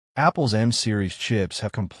Apple's M-series chips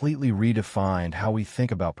have completely redefined how we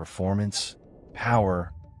think about performance,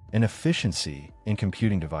 power, and efficiency in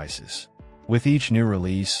computing devices. With each new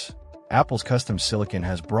release, Apple's custom silicon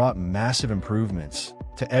has brought massive improvements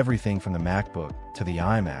to everything from the MacBook to the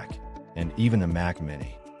iMac and even the Mac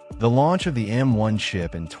Mini. The launch of the M1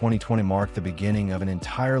 chip in 2020 marked the beginning of an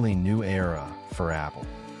entirely new era for Apple,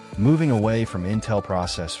 moving away from Intel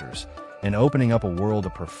processors and opening up a world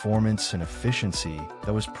of performance and efficiency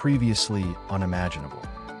that was previously unimaginable.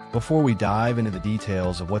 Before we dive into the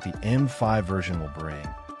details of what the M5 version will bring,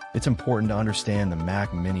 it's important to understand the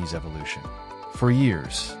Mac Mini's evolution. For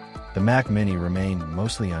years, the Mac Mini remained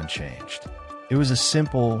mostly unchanged. It was a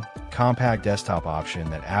simple, compact desktop option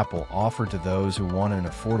that Apple offered to those who wanted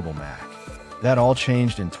an affordable Mac. That all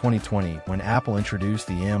changed in 2020 when Apple introduced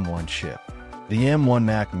the M1 chip. The M1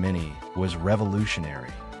 Mac Mini was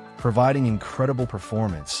revolutionary, providing incredible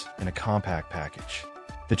performance in a compact package.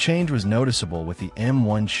 The change was noticeable with the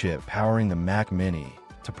M1 chip powering the Mac Mini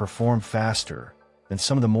to perform faster than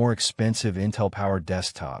some of the more expensive Intel-powered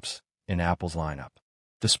desktops in Apple's lineup.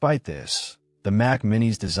 Despite this, the Mac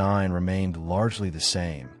Mini's design remained largely the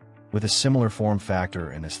same, with a similar form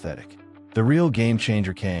factor and aesthetic. The real game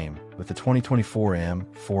changer came with the 2024 M4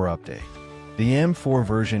 update. The M4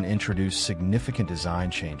 version introduced significant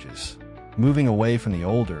design changes, moving away from the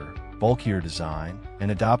older, bulkier design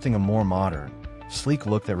and adopting a more modern, sleek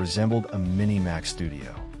look that resembled a mini Mac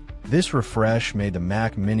Studio. This refresh made the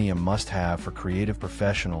Mac Mini a must-have for creative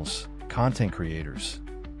professionals, content creators,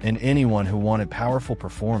 and anyone who wanted powerful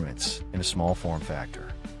performance in a small form factor.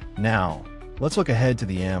 Now, let's look ahead to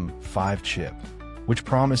the M5 chip, which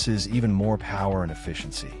promises even more power and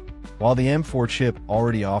efficiency. While the M4 chip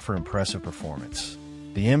already offers impressive performance,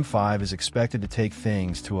 the M5 is expected to take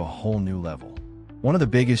things to a whole new level. One of the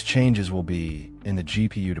biggest changes will be in the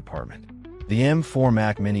GPU department. The M4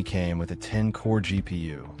 Mac Mini came with a 10-core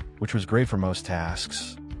GPU, which was great for most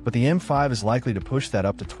tasks, but the M5 is likely to push that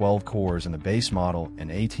up to 12 cores in the base model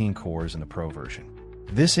and 18 cores in the Pro version.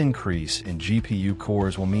 This increase in GPU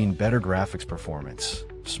cores will mean better graphics performance,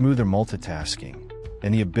 smoother multitasking,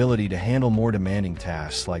 and the ability to handle more demanding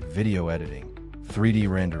tasks like video editing, 3D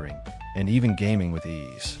rendering, and even gaming with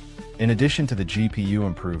ease. In addition to the GPU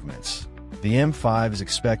improvements, the M5 is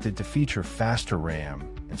expected to feature faster RAM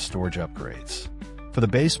and storage upgrades. For the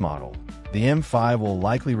base model, the M5 will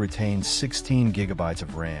likely retain 16 GB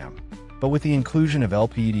of RAM, but with the inclusion of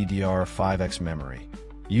LPDDR5X memory,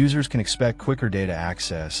 users can expect quicker data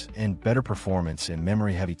access and better performance in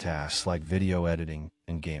memory-heavy tasks like video editing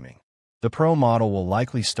and gaming. The Pro model will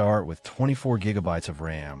likely start with 24 GB of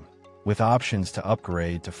RAM, with options to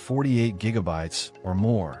upgrade to 48 GB or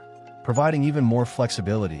more, providing even more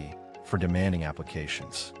flexibility for demanding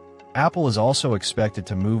applications. Apple is also expected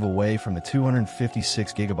to move away from the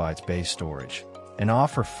 256 GB base storage and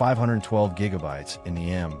offer 512 GB in the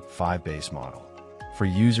M5 base model. For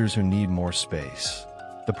users who need more space,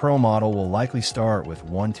 the Pro model will likely start with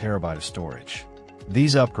 1 TB of storage.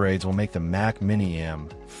 These upgrades will make the Mac Mini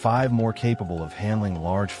M5 more capable of handling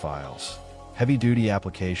large files, heavy-duty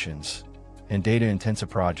applications, and data-intensive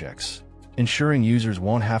projects, ensuring users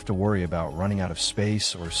won't have to worry about running out of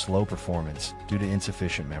space or slow performance due to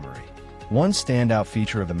insufficient memory. One standout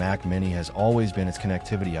feature of the Mac Mini has always been its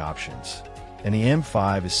connectivity options, and the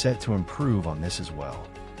M5 is set to improve on this as well.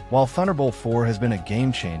 While Thunderbolt 4 has been a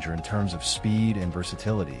game-changer in terms of speed and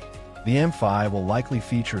versatility, the M5 will likely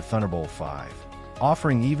feature Thunderbolt 5,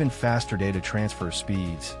 offering even faster data transfer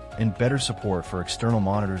speeds and better support for external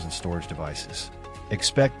monitors and storage devices.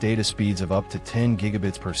 Expect data speeds of up to 10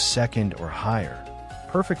 gigabits per second or higher,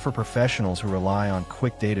 perfect for professionals who rely on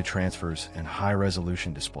quick data transfers and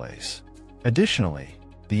high-resolution displays. Additionally,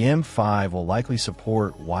 the M5 will likely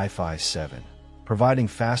support Wi-Fi 7, providing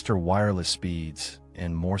faster wireless speeds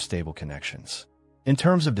and more stable connections. In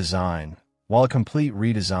terms of design, while a complete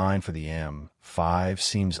redesign for the M5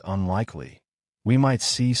 seems unlikely, we might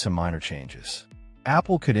see some minor changes.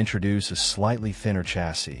 Apple could introduce a slightly thinner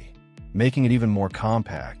chassis, making it even more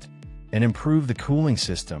compact, and improve the cooling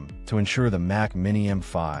system to ensure the Mac Mini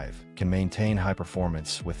M5 can maintain high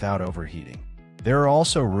performance without overheating. There are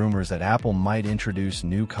also rumors that Apple might introduce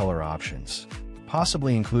new color options,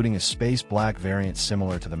 possibly including a space black variant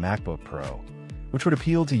similar to the MacBook Pro, which would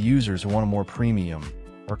appeal to users who want a more premium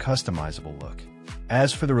or customizable look.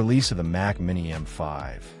 As for the release of the Mac Mini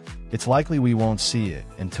M5, it's likely we won't see it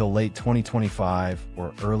until late 2025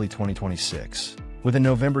 or early 2026, with a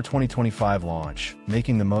November 2025 launch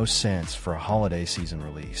making the most sense for a holiday season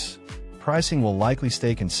release. Pricing will likely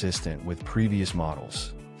stay consistent with previous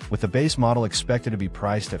models, with the base model expected to be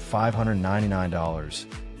priced at $599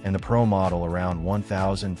 and the Pro model around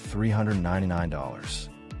 $1,399.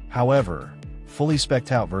 However, fully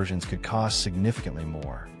spec'd out versions could cost significantly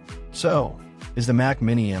more. So, is the Mac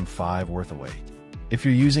Mini M5 worth the wait? If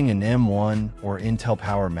you're using an M1 or Intel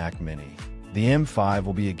Power Mac Mini, the M5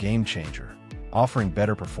 will be a game changer, offering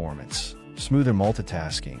better performance, smoother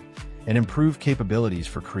multitasking, and improved capabilities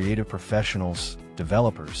for creative professionals,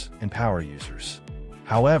 developers, and power users.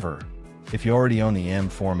 However, if you already own the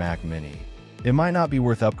M4 Mac Mini, it might not be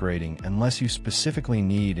worth upgrading unless you specifically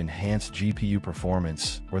need enhanced GPU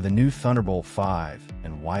performance or the new Thunderbolt 5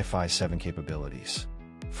 and Wi-Fi 7 capabilities.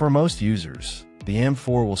 For most users, the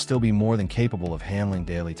M4 will still be more than capable of handling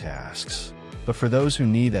daily tasks. But for those who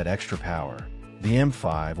need that extra power, the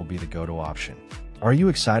M5 will be the go-to option. Are you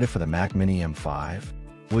excited for the Mac Mini M5?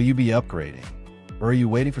 Will you be upgrading? Or are you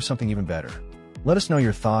waiting for something even better? Let us know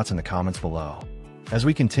your thoughts in the comments below. As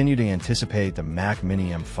we continue to anticipate the Mac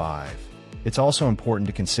Mini M5, it's also important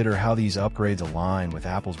to consider how these upgrades align with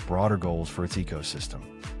Apple's broader goals for its ecosystem.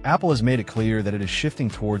 Apple has made it clear that it is shifting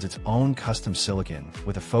towards its own custom silicon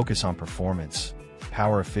with a focus on performance,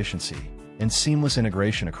 power efficiency, and seamless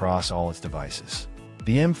integration across all its devices.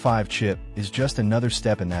 The M5 chip is just another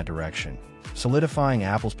step in that direction, solidifying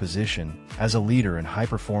Apple's position as a leader in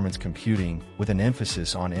high-performance computing with an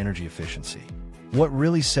emphasis on energy efficiency. What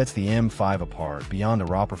really sets the M5 apart beyond the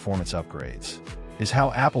raw performance upgrades is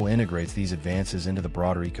how Apple integrates these advances into the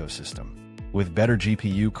broader ecosystem. With better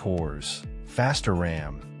GPU cores, faster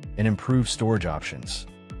RAM, and improved storage options,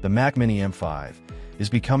 the Mac Mini M5 is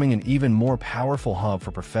becoming an even more powerful hub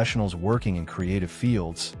for professionals working in creative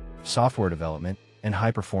fields, software development, and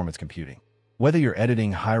high-performance computing. Whether you're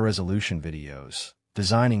editing high-resolution videos,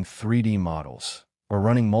 designing 3D models, or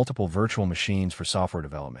running multiple virtual machines for software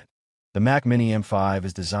development, the Mac Mini M5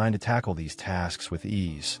 is designed to tackle these tasks with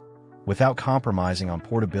ease, without compromising on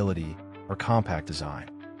portability or compact design.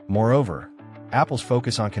 Moreover, Apple's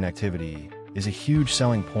focus on connectivity is a huge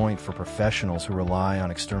selling point for professionals who rely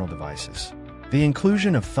on external devices. The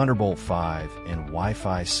inclusion of Thunderbolt 5 and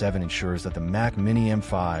Wi-Fi 7 ensures that the Mac Mini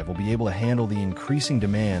M5 will be able to handle the increasing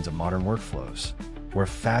demands of modern workflows, where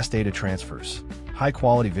fast data transfers,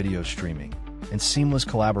 high-quality video streaming, and seamless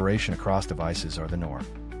collaboration across devices are the norm.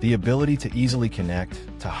 The ability to easily connect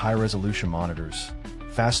to high-resolution monitors,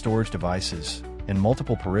 fast storage devices, and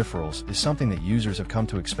multiple peripherals is something that users have come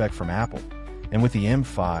to expect from Apple, and with the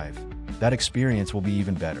M5, that experience will be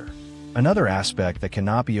even better. Another aspect that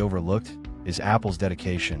cannot be overlooked is Apple's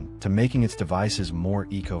dedication to making its devices more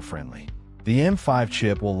eco-friendly. The M5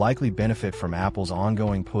 chip will likely benefit from Apple's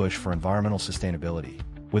ongoing push for environmental sustainability,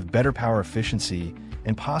 with better power efficiency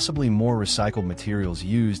and possibly more recycled materials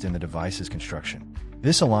used in the device's construction.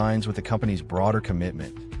 This aligns with the company's broader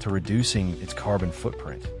commitment to reducing its carbon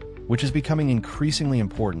footprint, which is becoming increasingly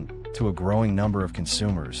important to a growing number of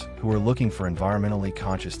consumers who are looking for environmentally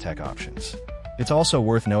conscious tech options. It's also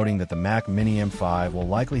worth noting that the Mac Mini M5 will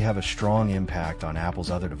likely have a strong impact on Apple's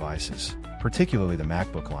other devices, particularly the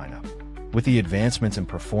MacBook lineup. With the advancements in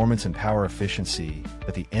performance and power efficiency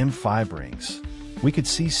that the M5 brings, we could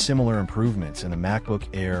see similar improvements in the MacBook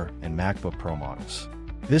Air and MacBook Pro models.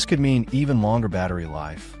 This could mean even longer battery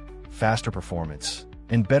life, faster performance,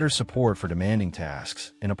 and better support for demanding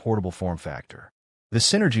tasks in a portable form factor. The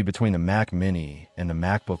synergy between the Mac Mini and the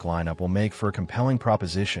MacBook lineup will make for a compelling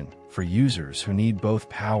proposition for users who need both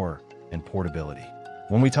power and portability.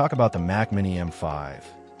 When we talk about the Mac Mini M5,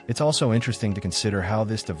 it's also interesting to consider how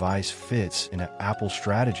this device fits in Apple's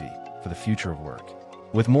strategy for the future of work.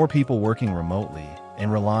 With more people working remotely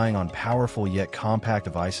and relying on powerful yet compact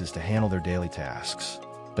devices to handle their daily tasks,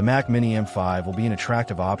 the Mac Mini M5 will be an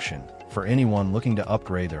attractive option for anyone looking to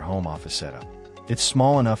upgrade their home office setup. It's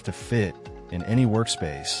small enough to fit in any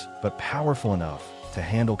workspace, but powerful enough to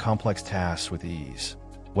handle complex tasks with ease.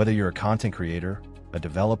 Whether you're a content creator, a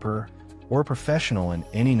developer, or a professional in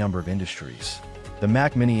any number of industries, the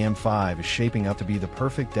Mac Mini M5 is shaping up to be the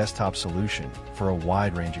perfect desktop solution for a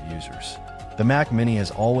wide range of users. The Mac Mini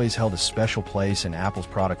has always held a special place in Apple's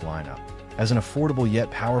product lineup as an affordable yet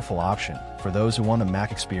powerful option for those who want a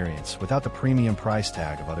Mac experience without the premium price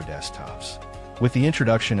tag of other desktops. With the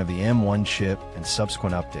introduction of the M1 chip and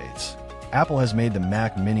subsequent updates, Apple has made the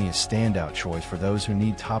Mac Mini a standout choice for those who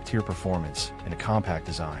need top-tier performance and a compact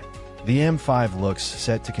design. The M5 looks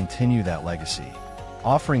set to continue that legacy,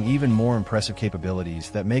 offering even more impressive capabilities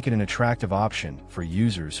that make it an attractive option for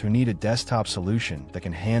users who need a desktop solution that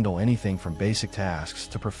can handle anything from basic tasks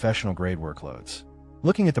to professional-grade workloads.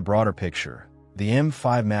 Looking at the broader picture, the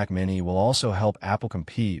M5 Mac Mini will also help Apple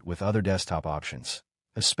compete with other desktop options,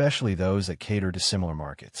 especially those that cater to similar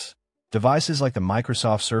markets. Devices like the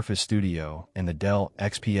Microsoft Surface Studio and the Dell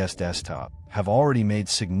XPS desktop have already made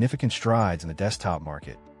significant strides in the desktop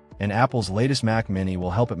market, and Apple's latest Mac Mini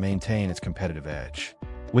will help it maintain its competitive edge.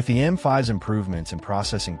 With the M5's improvements in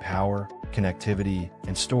processing power, connectivity,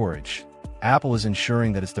 and storage, Apple is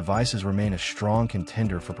ensuring that its devices remain a strong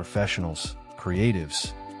contender for professionals,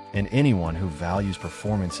 creatives, and anyone who values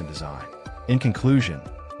performance and design. In conclusion,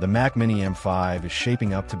 the Mac Mini M5 is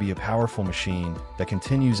shaping up to be a powerful machine that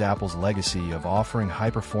continues Apple's legacy of offering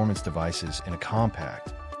high-performance devices in a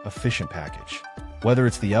compact, efficient package. Whether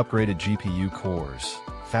it's the upgraded GPU cores,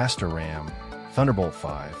 faster RAM, Thunderbolt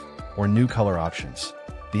 5, or new color options,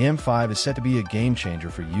 the M5 is set to be a game-changer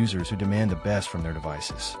for users who demand the best from their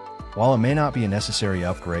devices. While it may not be a necessary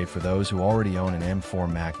upgrade for those who already own an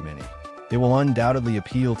M4 Mac Mini, it will undoubtedly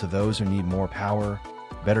appeal to those who need more power,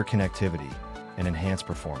 better connectivity, and enhanced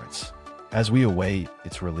performance. As we await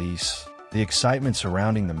its release, the excitement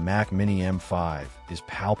surrounding the Mac Mini M5 is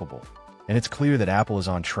palpable, and it's clear that Apple is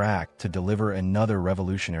on track to deliver another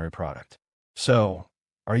revolutionary product. So,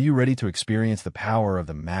 are you ready to experience the power of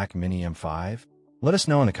the Mac Mini M5? Let us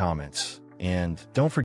know in the comments, and don't forget